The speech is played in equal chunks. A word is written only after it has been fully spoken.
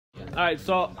All right,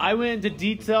 so I went into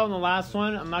detail in the last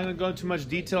one. I'm not going to go into much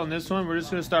detail in this one. We're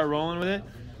just going to start rolling with it.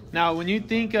 Now, when you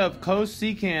think of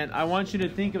cosecant, I want you to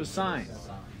think of sine,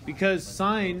 because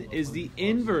sine is the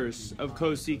inverse of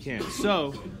cosecant.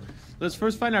 So let's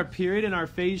first find our period and our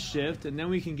phase shift, and then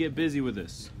we can get busy with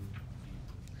this.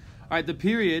 All right, the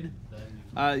period,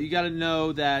 you got to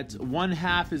know that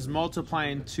 1/2 is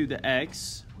multiplying to the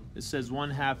x. It says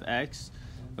 1/2 x.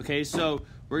 Okay, so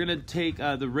we're going to take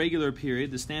the regular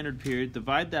period, the standard period,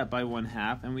 divide that by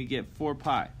 1/2, and we get 4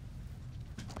 pi.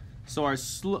 So our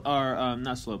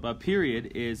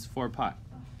period is 4 pi.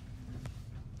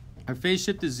 Our phase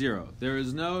shift is 0. There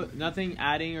is nothing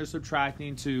adding or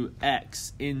subtracting to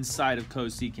x inside of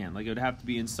cosecant. Like it would have to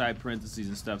be inside parentheses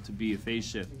and stuff to be a phase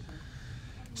shift.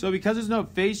 So because there's no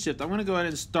phase shift, I'm going to go ahead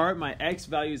and start my x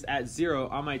values at 0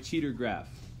 on my cheater graph.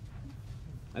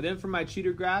 And then for my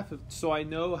cheater graph, so I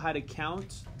know how to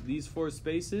count these 4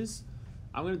 spaces,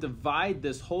 I'm going to divide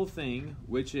this whole thing,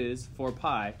 which is 4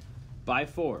 pi, by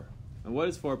 4. And what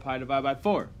is 4 pi divided by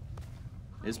 4?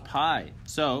 It's pi.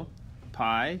 So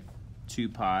pi, 2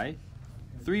 pi,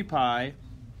 3 pi,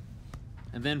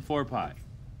 and then 4 pi.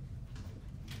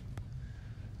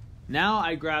 Now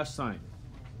I graph sine.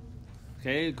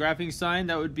 Okay, graphing sine,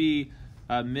 that would be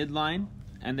midline.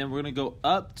 And then we're going to go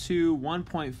up to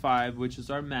 1.5, which is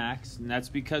our max. And that's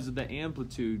because of the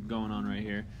amplitude going on right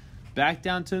here. Back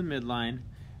down to the midline.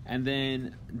 And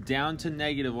then down to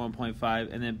negative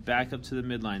 1.5. And then back up to the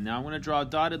midline. Now I'm going to draw a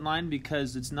dotted line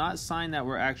because it's not sine that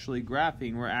we're actually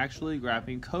graphing. We're actually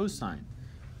graphing cosine.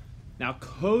 Now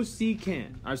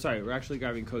cosecant. We're actually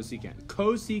graphing cosecant.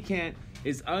 Cosecant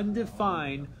is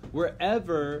undefined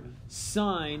wherever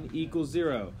sine equals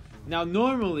 0. Now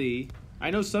normally, I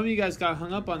know some of you guys got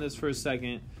hung up on this for a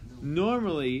second.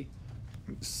 Normally,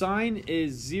 sine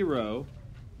is 0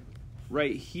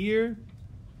 right here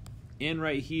and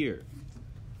right here.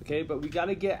 Okay, but we got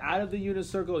to get out of the unit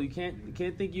circle. You can't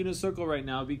think unit circle right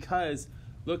now because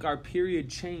look, our period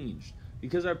changed.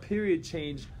 Because our period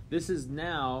changed, this is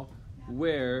now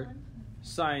where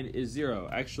sine is 0.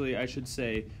 Actually, I should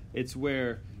say it's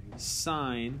where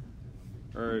sine,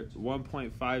 or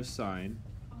 1.5 sine,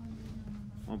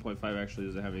 1.5 actually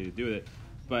doesn't have anything to do with it,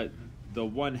 but the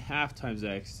 1/2 times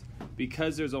x,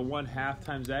 because there's a 1/2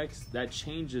 times x, that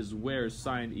changes where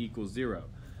sine equals 0.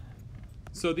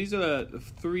 So these are the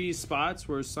 3 spots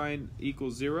where sine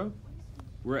equals 0.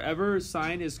 Wherever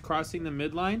sine is crossing the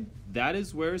midline, that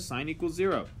is where sine equals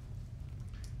 0.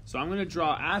 So I'm going to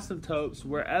draw asymptotes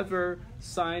wherever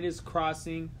sine is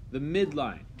crossing the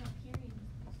midline.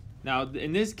 Now,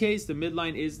 in this case, the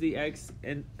midline is the x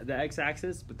and the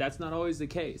x-axis, but that's not always the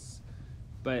case.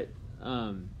 But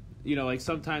you know, like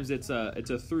sometimes it's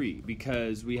a 3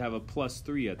 because we have a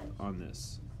 +3 on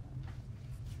this,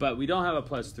 but we don't have a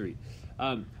 +3.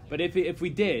 But if we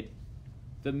did,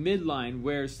 the midline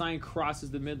where sine crosses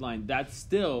the midline, that's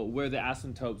still where the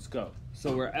asymptotes go.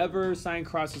 So wherever sine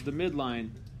crosses the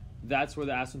midline, that's where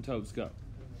the asymptotes go.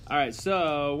 All right.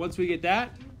 So once we get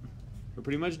that, we're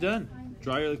pretty much done.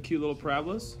 Draw your cute little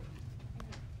parabolas.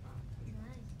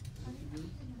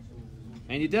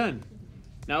 And you're done.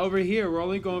 Now over here, we're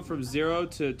only going from 0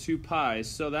 to 2 pi.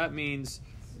 So that means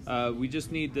we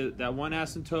just need that one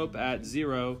asymptote at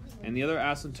 0 and the other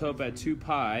asymptote at 2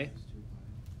 pi.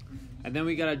 And then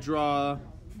we got to draw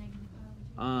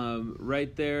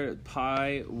right there,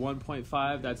 pi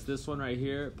 1.5. That's this one right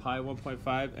here, pi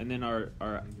 1.5. And then our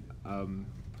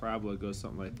parabola goes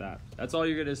something like that. That's all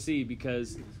you're going to see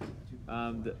because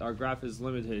our graph is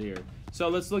limited here. So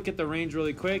let's look at the range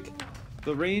really quick.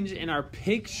 The range in our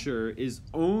picture is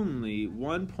only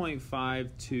 1.5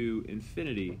 to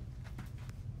infinity.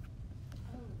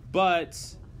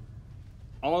 But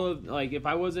all of, like, if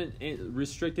I wasn't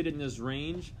restricted in this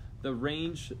range, the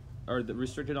range, or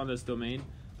restricted on this domain,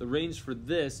 the range for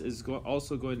this is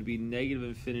also going to be negative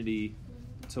infinity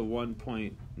to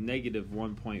negative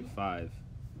 1.5.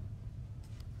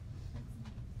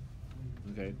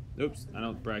 Okay. Oops, I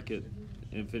don't bracket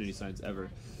infinity signs ever.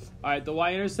 All right, the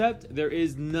y-intercept, there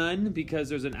is none because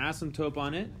there's an asymptote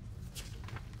on it.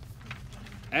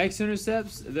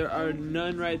 X-intercepts, there are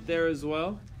none right there as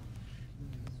well.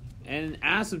 And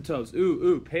asymptotes,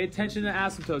 pay attention to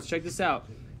asymptotes. Check this out.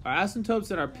 Our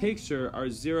asymptotes in our picture are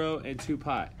 0 and 2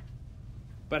 pi.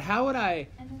 But how would I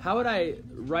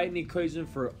write an equation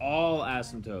for all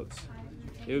asymptotes?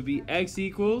 It would be x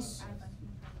equals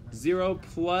 0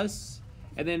 plus,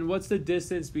 and then what's the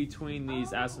distance between these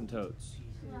asymptotes?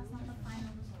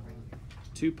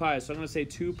 2 pi. So I'm going to say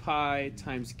 2 pi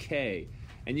times k.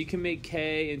 And you can make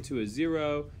k into a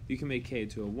 0. You can make k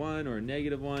into a 1 or a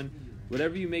 -1.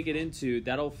 Whatever you make it into,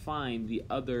 that'll find the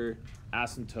other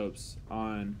asymptotes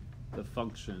on the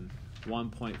function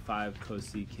 1.5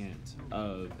 cosecant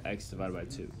of x divided by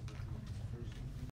 2.